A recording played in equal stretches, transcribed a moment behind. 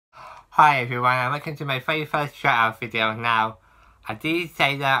Hi everyone, and welcome to my very first shoutout video. Now, I did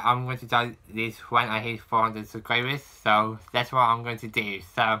say that I'm going to do this when I hit 400 subscribers, so that's what I'm going to do.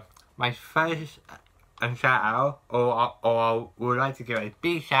 So, my first shoutout, or I would like to give a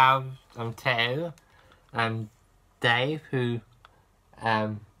big shout to Dave, who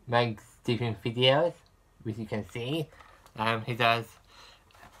makes different videos, which you can see. He does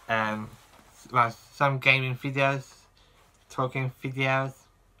some gaming videos, talking videos,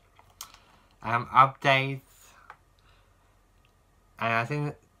 updates, and I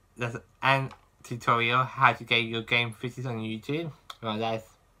think there's an tutorial how to get your game fixes on YouTube. Well, that's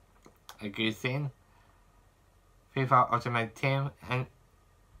a good thing. FIFA Ultimate Team and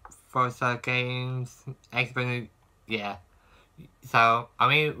Forza Games Expert, yeah. So I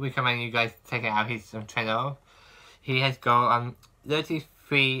really recommend you guys check out his channel. He has got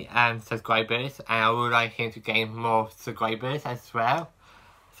 33 subscribers, and I would like him to gain more subscribers as well.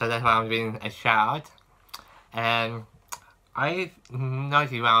 So that's why I'm doing a shout out. And I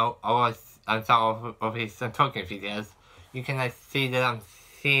noticed when I was on some of his talking videos, you can see that I'm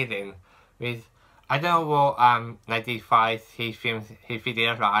seething with, I don't know what device he films his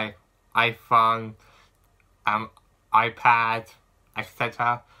videos, like iPhone, iPad,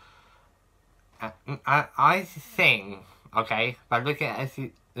 etc. I think, okay, but look at a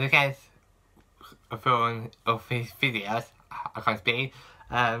film of his videos, I can't speak.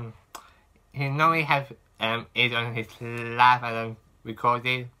 He normally have it on his lap and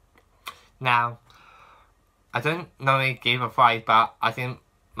recorded. Now, I don't normally give advice, but I think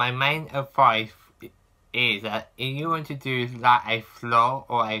my main advice is that if you want to do like a vlog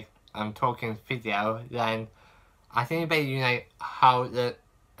or a talking video, then I think better you know how the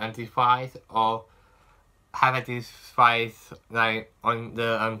device, or have a device like on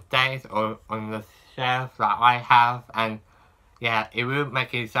the desk or on the shelf like I have, and yeah, it will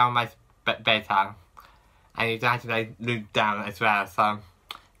make it so much better, and you don't have to like look down as well. So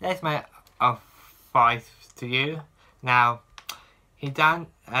that's my advice to you. Now, he done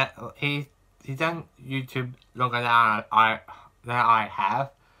YouTube longer than I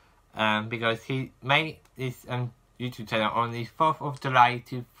have, because he made this YouTube channel on the 4th of July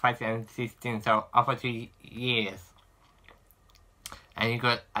 2016, so over 2 years. And you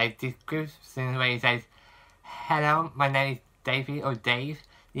got a description where it says, "Hello, my name is Davey or Dave.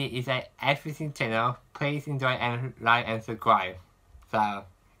 This is a everything channel. Please enjoy and like and subscribe." So,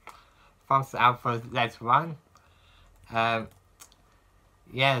 thumbs up for that one. Yeah,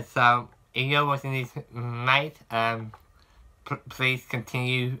 so if you're watching this, mate, please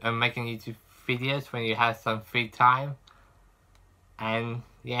continue making YouTube videos when you have some free time. And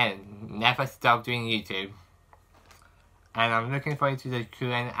yeah, never stop doing YouTube. And I'm looking forward to the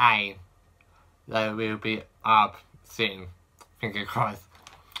Q&A that will be up soon. Fingers crossed.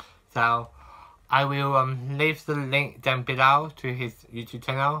 So I will leave the link down below to his YouTube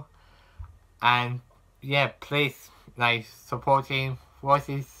channel, and yeah, please like support him, watch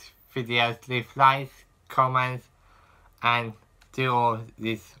his videos, leave likes, comments, and do all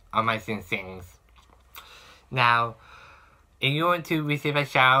these amazing things. Now, if you want to receive a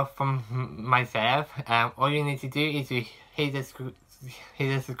shout out from myself, all you need to do is to hit the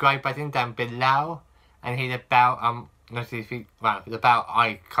subscribe button down below and hit the bell the bell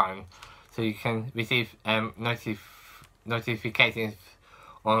icon, so you can receive notifications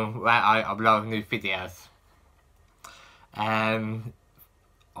on when I upload new videos.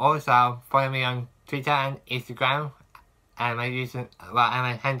 Also follow me on Twitter and Instagram, and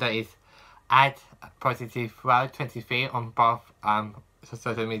my handle is @positiveworld23 on both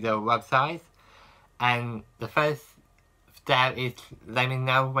social media websites. And the first step is let me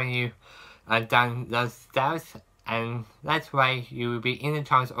know when you done those steps, and that way you will be in the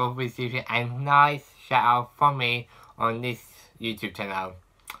chance of receiving a nice shout out from me on this YouTube channel.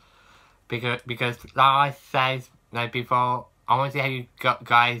 Because like I said like before, I want to help you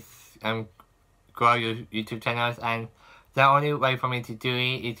guys grow your YouTube channels, and the only way for me to do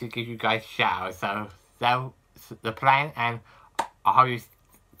it is to give you guys shout outs. So that's the plan, and I hope you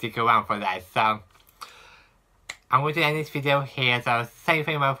stick around for that. So I'm going to end this video here. So thank you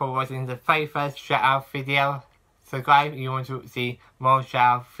very much for watching the very first shout out video. Subscribe if you want to see more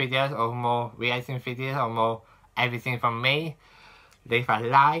shout out videos, or more reaction videos, or more everything from me. Leave a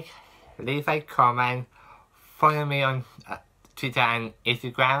like, leave a comment, follow me on Twitter and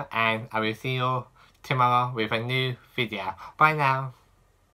Instagram, and I will see you tomorrow with a new video. Bye now.